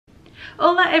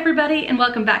Hola everybody and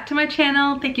welcome back to my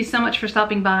channel. Thank you so much for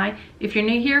stopping by. If you're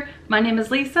new here, my name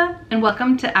is Lisa and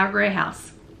welcome to Our Gray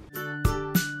House.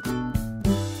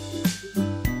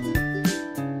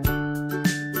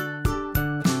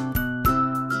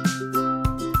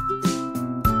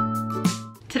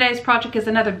 Today's project is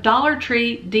another Dollar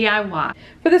Tree DIY.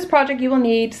 For this project you will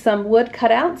need some wood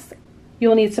cutouts, you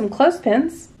will need some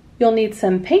clothespins, you'll need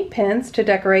some paint pens to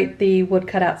decorate the wood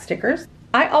cutout stickers.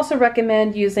 I also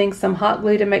recommend using some hot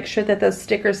glue to make sure that those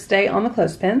stickers stay on the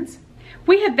clothespins.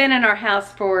 We have been in our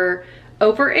house for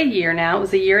over a year now. It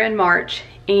was a year in March,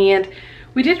 and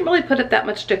we didn't really put up that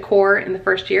much decor in the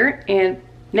first year, and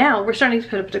now we're starting to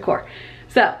put up decor.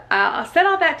 So I said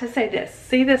all that to say this.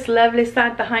 See this lovely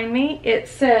sign behind me? It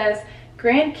says,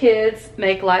 "Grandkids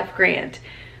make life grand."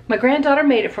 My granddaughter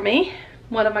made it for me.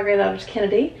 One of my granddaughters,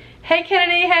 Kennedy. Hey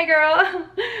Kennedy, hey girl,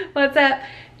 what's up?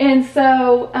 And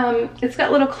so it's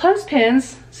got little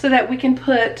clothespins so that we can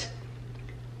put,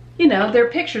 you know, their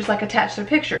pictures, like attach their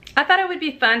picture. I thought it would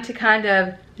be fun to kind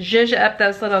of zhuzh up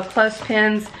those little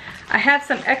clothespins. I have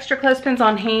some extra clothespins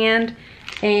on hand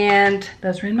and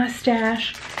those are in my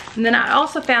stash. And then I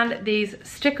also found these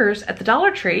stickers at the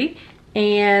Dollar Tree,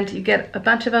 and you get a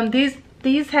bunch of them.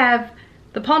 These have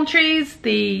the palm trees,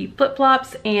 the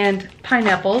flip-flops, and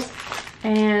pineapples.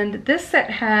 And this set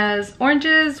has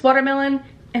oranges, watermelon,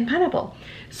 and pineapple.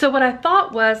 So what I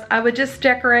thought was I would just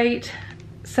decorate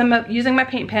some of, using my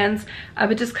paint pens, I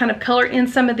would just kind of color in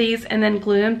some of these and then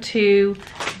glue them to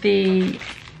the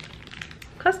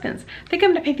clothespins. I think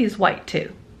I'm gonna paint these white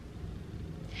too.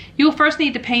 You'll first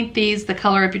need to paint these the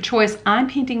color of your choice. I'm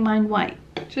painting mine white.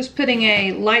 Just putting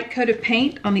a light coat of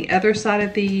paint on the other side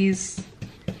of these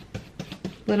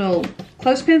little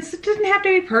clothespins. It doesn't have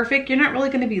to be perfect. You're not really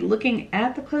going to be looking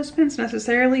at the clothespins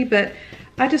necessarily, but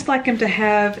I just like them to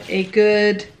have a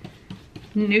good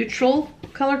neutral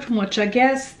color, which I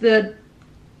guess the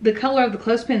color of the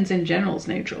clothespins in general is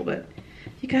neutral, but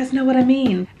you guys know what I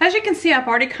mean. As you can see, I've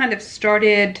already kind of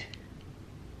started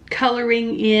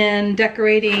coloring in,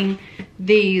 decorating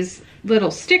these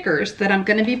little stickers that I'm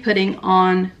going to be putting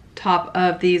on top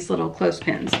of these little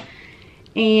clothespins.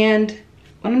 And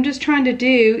what I'm just trying to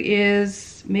do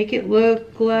is make it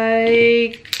look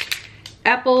like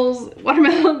apples,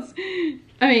 watermelons,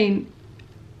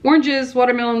 oranges,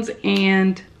 watermelons,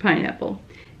 and pineapple.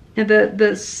 And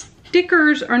the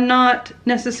stickers are not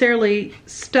necessarily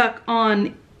stuck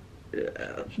on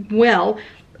well.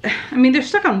 I mean, they're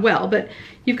stuck on well, but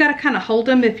you've got to kind of hold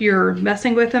them if you're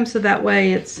messing with them, so that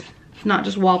way it's not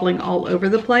just wobbling all over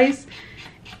the place.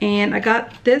 And I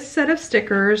got this set of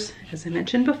stickers, as I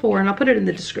mentioned before, and I'll put it in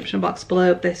the description box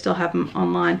below if they still have them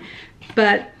online.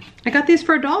 But I got these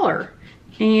for $1,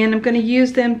 and I'm going to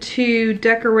use them to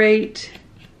decorate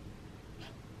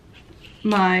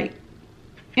my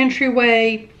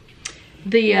entryway,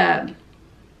 the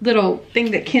little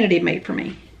thing that Kennedy made for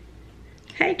me.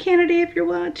 Hey Kennedy, if you're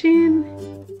watching.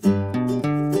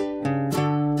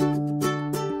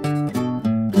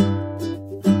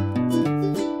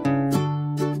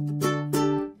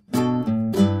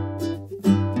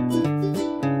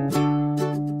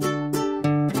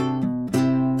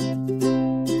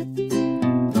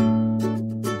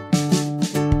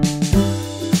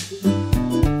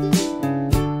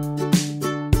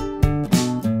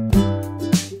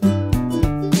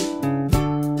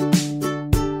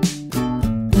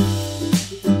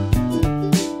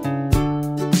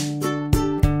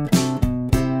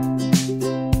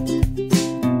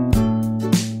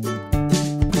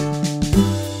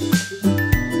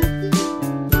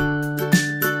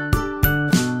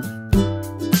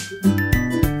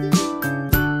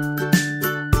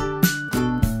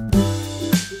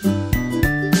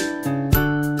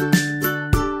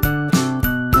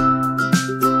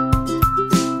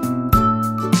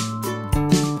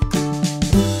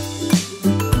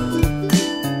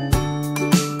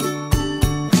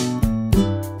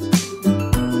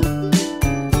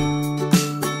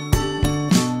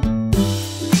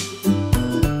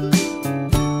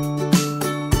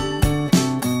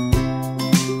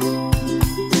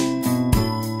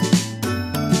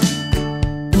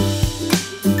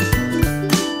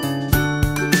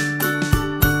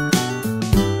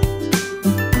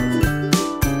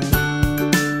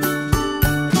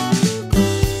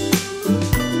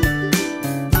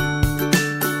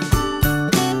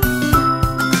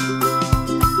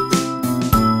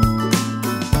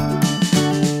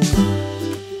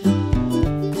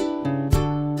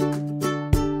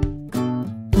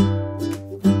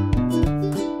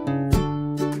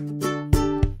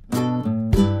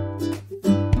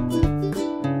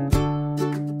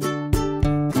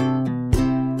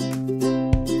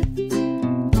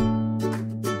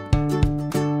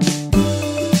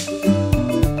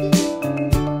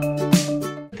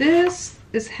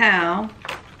 how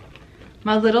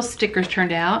my little stickers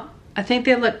turned out. I think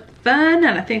they look fun,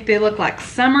 and I think they look like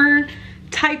summer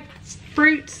type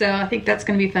fruit, so I think that's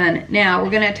gonna be fun. Now we're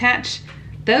gonna attach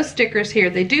those stickers here.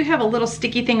 They do have a little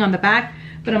sticky thing on the back,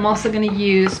 but I'm also gonna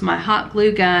use my hot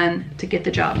glue gun to get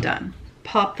the job done.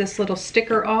 Pop this little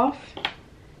sticker off,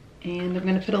 and I'm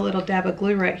gonna put a little dab of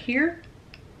glue right here.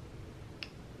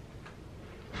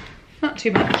 Not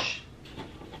too much.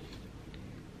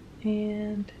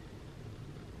 And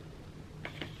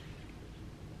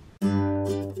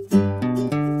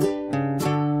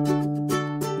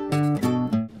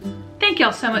thank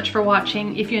y'all so much for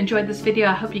watching. If you enjoyed this video,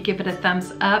 I hope you give it a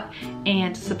thumbs up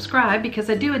and subscribe, because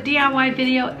I do a DIY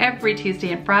video every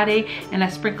Tuesday and Friday, and I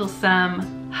sprinkle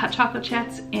some hot chocolate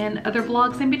chats and other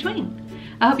vlogs in between.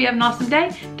 I hope you have an awesome day.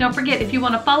 Don't forget, if you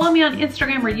want to follow me on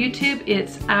Instagram or YouTube,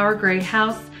 it's Our Gray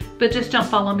House, but just don't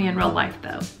follow me in real life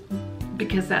though,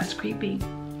 because that's creepy.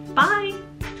 Bye.